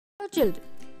So children,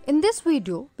 in this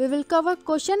video, we will cover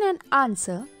question and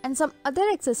answer and some other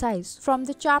exercise from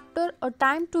the chapter A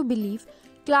Time to Believe,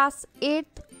 class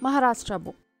 8th Maharashtra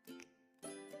book.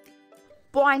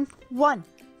 Point 1.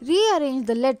 Rearrange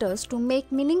the letters to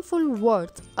make meaningful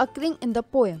words occurring in the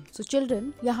poem. So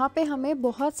children, यहाँ पे हमें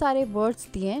बहुत सारे words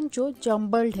दिए हैं जो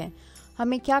jumbled हैं.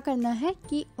 हमें क्या करना है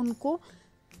कि उनको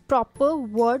प्रॉपर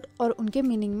वर्ड और उनके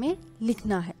मीनिंग में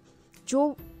लिखना है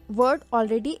जो वर्ड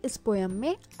ऑलरेडी इस पोएम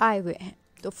में आए हुए हैं.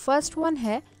 तो फर्स्ट वन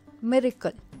है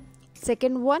miracle,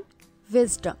 second one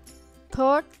wisdom,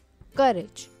 third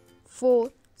courage,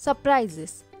 four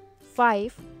surprises,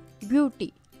 five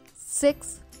beauty,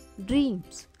 six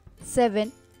dreams,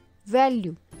 seven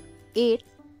value, eight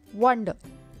wonder.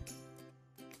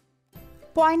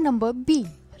 Point number B,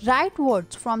 right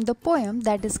words from the poem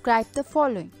that describe the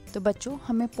following. तो बच्चों,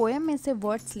 हमें poem में से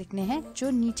words लिखने हैं जो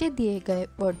नीचे दिए गए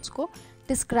वर्ड्स को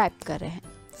डिस्क्राइब कर रहे हैं.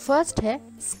 फर्स्ट है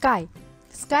स्काई.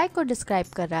 स्काई को डिस्क्राइब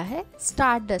कर रहा है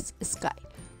स्टारडस्ट स्काई.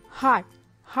 हार्ट,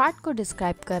 हार्ट को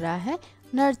डिस्क्राइब कर रहा है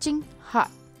नर्चिंग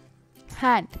हार्ट.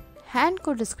 हैंड, हैंड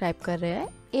को डिस्क्राइब कर रहा है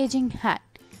एजिंग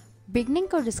हैंड. बिगनिंग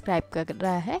को डिस्क्राइब कर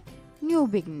रहा है न्यू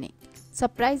बिगनिंग.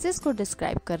 सरप्राइजेस को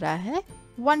डिस्क्राइब कर रहा है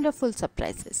वंडरफुल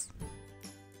सरप्राइजेस.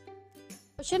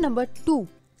 क्वेश्चन नंबर 2,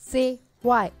 से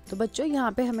व्हाई. तो बच्चों,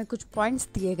 यहाँ पे हमें कुछ पॉइंट्स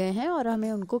दिए गए हैं और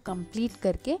हमें उनको कंप्लीट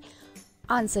करके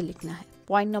आंसर लिखना है.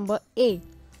 Point number A,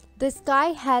 the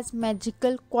sky has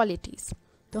magical qualities.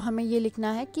 तो हमें ये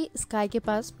लिखना है कि स्काई के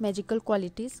पास मैजिकल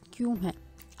क्वालिटीज़ क्यों हैं.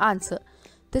 Answer,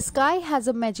 the sky has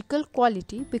a magical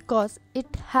quality because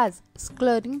it has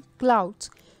स्कलरिंग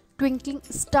clouds, twinkling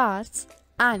stars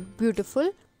and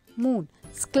beautiful moon.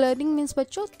 स्कलरिंग means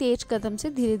बच्चों तेज कदम से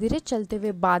धीरे धीरे चलते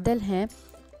हुए बादल हैं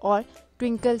और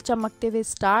ट्विंकल चमकते हुए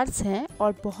स्टार्स हैं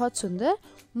और बहुत सुंदर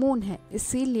मून है.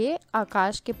 इसीलिए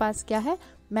आकाश के पास क्या है,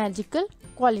 मैजिकल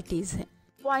क्वालिटीज़ हैं.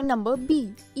 Point number B,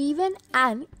 even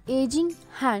an ageing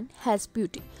hand has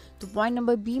beauty. तो पॉइंट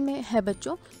नंबर बी में है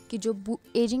बच्चों कि जो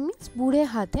एजिंग मीन्स बूढ़े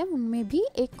हाथ हैं उनमें भी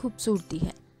एक खूबसूरती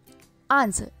है.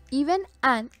 Answer, even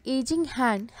an aging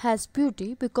hand has beauty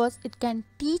because it can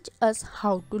teach us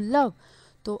how to love.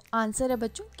 तो आंसर है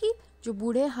बच्चों कि जो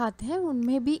बूढ़े हाथ हैं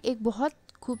उनमें भी एक बहुत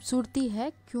खूबसूरती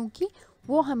है क्योंकि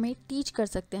वो हमें टीच कर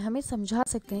सकते हैं, हमें समझा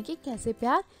सकते हैं कि कैसे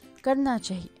प्यार करना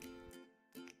चाहिए.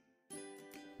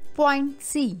 Point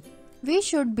C, we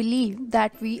should believe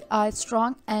that we are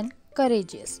strong and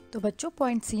courageous. तो बच्चों,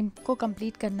 पॉइंट सी को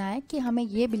कंप्लीट करना है कि हमें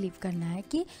ये बिलीव करना है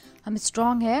कि हम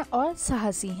स्ट्रॉन्ग हैं और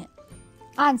साहसी हैं.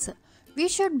 Answer, we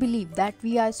should believe that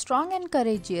we are strong and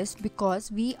courageous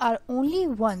because we are only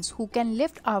ones who can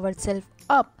lift ourselves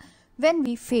up when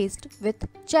we faced with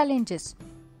challenges.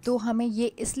 तो हमें ये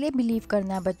इसलिए बिलीव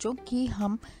करना है बच्चों कि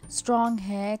हम स्ट्रॉन्ग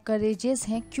हैं, करेजियस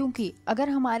हैं, क्योंकि अगर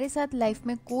हमारे साथ लाइफ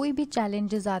में कोई भी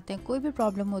चैलेंजेस आते हैं, कोई भी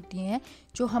प्रॉब्लम होती हैं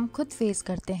जो हम खुद फेस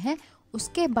करते हैं,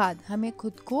 उसके बाद हमें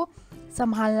खुद को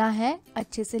संभालना है,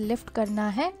 अच्छे से लिफ्ट करना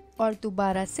है और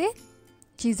दोबारा से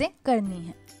चीज़ें करनी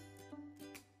हैं.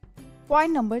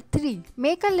 Point number 3,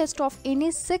 make a list of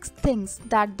any 6 things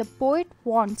that the poet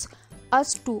wants us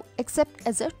to accept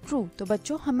as a true. तो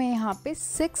बच्चों, हमें यहाँ पे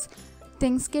 6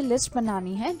 things की लिस्ट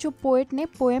बनानी है जो पोएट ने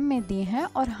पोएम में दिए हैं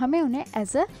और हमें उन्हें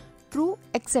एज अ ट्रू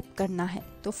एक्सेप्ट करना है.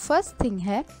 तो फर्स्ट थिंग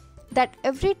है that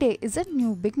every day is a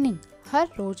new beginning. हर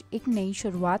रोज एक नई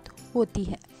शुरुआत होती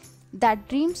है. That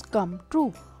dreams come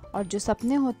true. और जो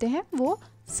सपने होते हैं वो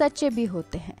सच्चे भी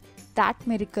होते हैं. That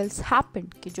miracles happen.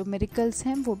 कि जो मिरेकल्स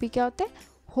हैं वो भी क्या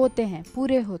होते हैं,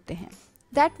 पूरे होते हैं.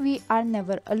 That we are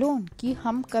never alone. कि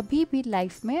हम कभी भी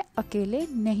लाइफ में अकेले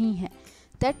नहीं हैं.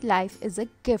 That life is a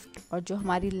gift. और जो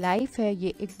हमारी लाइफ है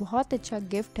ये एक बहुत अच्छा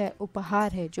गिफ्ट है,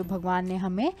 उपहार है जो भगवान ने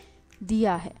हमें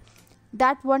दिया है.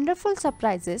 That wonderful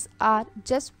surprises are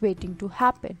just waiting to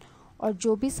happen. और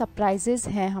जो भी सरप्राइजेस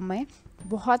हैं, हमें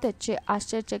बहुत अच्छे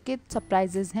आश्चर्यचकित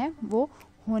सरप्राइजेस हैं, वो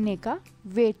होने का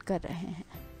वेट कर रहे हैं.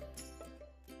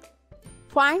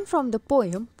 Find from the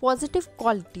poem positive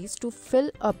qualities to fill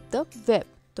up the web.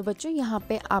 तो बच्चों, यहाँ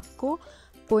पे आपको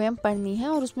पोएम पढ़नी है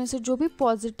और उसमें से जो भी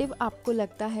पॉजिटिव आपको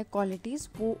लगता है क्वालिटीज़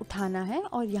वो उठाना है.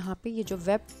 और यहाँ पे ये जो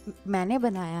वेब मैंने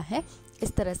बनाया है,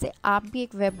 इस तरह से आप भी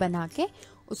एक वेब बना के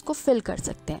उसको फिल कर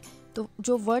सकते हैं. तो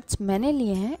जो वर्ड्स मैंने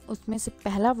लिए हैं उसमें से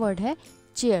पहला वर्ड है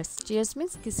चीयर्स. चीयर्स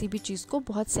मीन्स किसी भी चीज़ को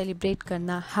बहुत सेलिब्रेट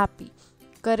करना, हैप्पी.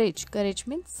 करेज, करेज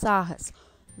मीन्स साहस.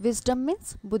 विजडम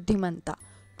मीन्स बुद्धिमत्ता.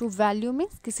 टू वैल्यू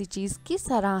मीन्स किसी चीज़ की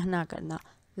सराहना करना.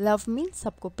 लव मीन्स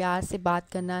सबको प्यार से बात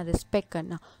करना, रिस्पेक्ट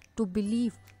करना. टू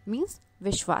बिलीव मीन्स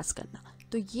विश्वास करना.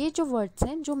 तो ये जो वर्ड्स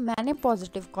हैं जो मैंने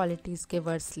पॉजिटिव क्वालिटीज़ के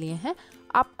वर्ड्स लिए हैं,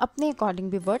 आप अपने अकॉर्डिंग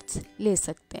भी वर्ड्स ले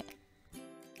सकते हैं.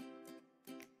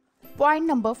 Point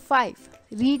number 5,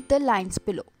 read the lines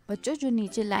below. बच्चों जो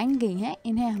नीचे लाइन गई हैं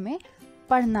इन्हें हमें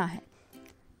पढ़ना है।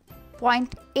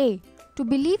 Point A, to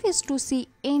believe is to see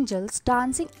angels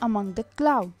dancing among the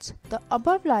clouds. The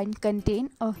above line contain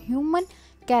a human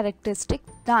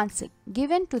characteristic dancing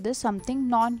given to the something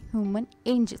non-human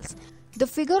angels. The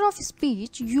figure of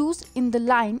speech used in the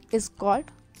line is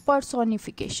called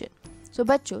personification. So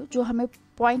बच्चों जो हमें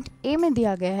point A में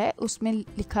दिया गया है उसमें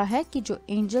लिखा है कि जो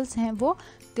एंजल्स हैं वो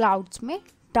क्लाउड्स में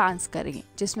डांस करेंगे,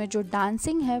 जिसमें जो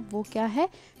डांसिंग है वो क्या है,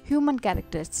 ह्यूमन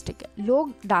कैरेक्टरिस्टिक है,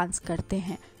 लोग डांस करते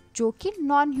हैं, जो कि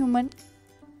नॉन ह्यूमन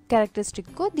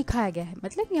कैरेक्टरिस्टिक को दिखाया गया है।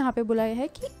 मतलब यहाँ पे बोला गया है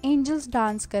कि एंजल्स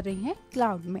डांस कर रही हैं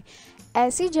क्लाउड में।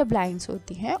 ऐसी जब लाइंस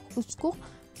होती हैं उसको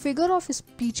फिगर ऑफ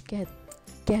स्पीच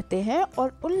कहते हैं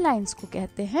और उन लाइंस को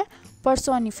कहते हैं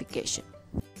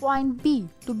personification. Point B,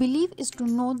 to believe is to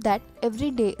know that every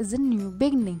day is a new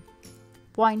beginning.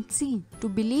 Point C, to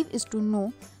believe is to know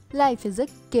life is a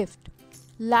gift.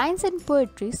 Lines in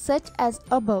poetry such as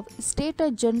above state a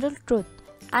general truth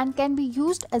and can be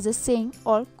used as a saying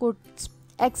or quotes,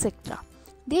 etc.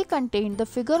 They contain the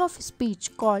figure of speech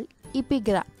called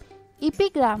epigram.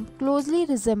 Epigram closely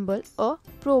resemble a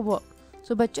proverb.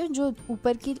 So बच्चों जो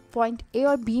ऊपर की point A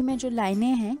और B में जो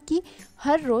लाइनें हैं कि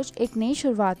हर रोज़ एक नई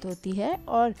शुरुआत होती है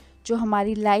और जो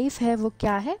हमारी लाइफ है वो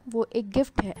क्या है, वो एक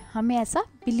गिफ्ट है, हमें ऐसा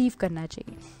बिलीव करना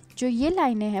चाहिए। जो ये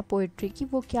लाइनें हैं पोइट्री की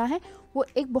वो क्या है, वो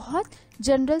एक बहुत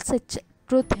जनरल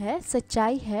ट्रुथ है,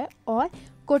 सच्चाई है और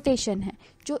कोटेशन है।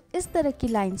 जो इस तरह की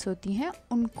लाइंस होती हैं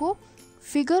उनको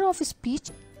figure of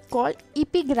speech called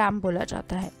epigram बोला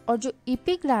जाता है। और जो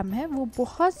एपिग्राम है वो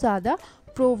बहुत ज़्यादा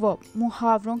प्रोवर्ब,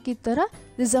 मुहावरों की तरह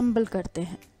रिजेंबल करते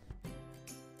हैं।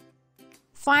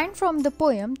 Find from the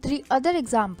poem 3 other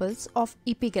examples of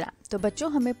epigram. तो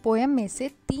बच्चों हमें पोएम में से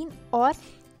 3 और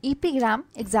एपिग्राम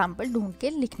एग्जाम्पल ढूंढ के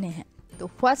लिखने हैं। तो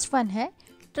फर्स्ट वन है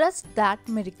ट्रस्ट दैट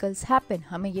मिरेकल्स हैपन।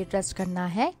 हमें ये ट्रस्ट करना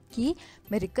है कि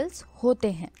मिरेकल्स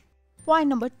होते हैं। Point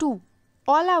number 2,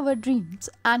 all our dreams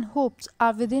and hopes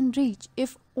are with in reach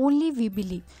if only we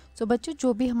believe. सो बच्चों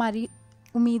जो भी हमारी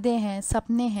उम्मीदें हैं,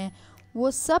 सपने हैं,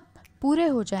 वो सब पूरे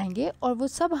हो जाएंगे और वो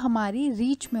सब हमारी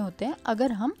रीच में होते हैं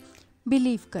अगर हम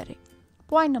बिलीव करें।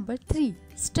 Point number 3,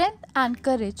 strength and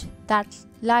courage that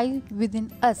lie with in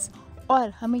अस। और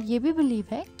हमें ये भी बिलीव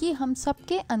है कि हम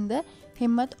सबके अंदर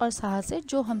हिम्मत और साहस है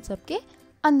जो हम सबके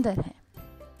अंदर है।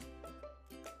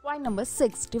 Point number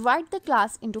 6, divide the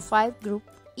class into 5 group.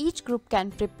 Each group can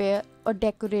prepare a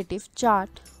decorative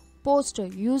chart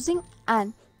poster using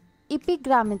N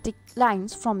epigrammatic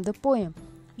lines from the poem.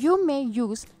 You may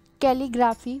use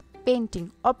calligraphy, painting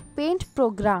or paint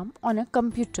program on a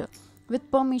computer. With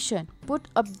permission, put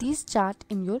up these chart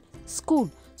in your school.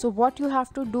 So what you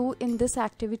have to do in this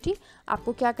activity,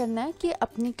 आपको क्या करना है कि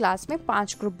अपनी class में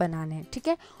 5 group बनाने हैं, ठीक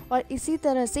है। और इसी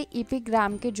तरह से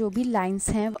एपिग्राम के जो भी लाइंस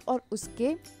हैं और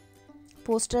उसके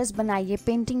पोस्टर्स बनाइए,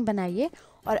 पेंटिंग बनाइए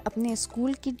और अपने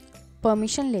स्कूल की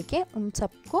परमिशन लेके उन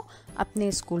सबको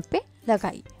अपने स्कूल पे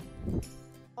लगाइए।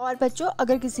 और बच्चों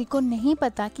अगर किसी को नहीं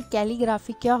पता कि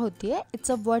कैलीग्राफी क्या होती है,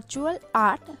 it's a virtual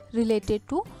art related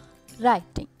to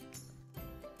writing.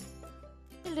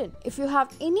 Children, if you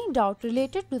have any doubt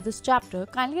related to this chapter,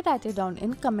 kindly write it down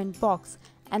in comment box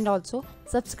and also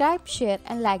subscribe, share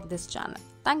and like this channel.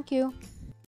 Thank you.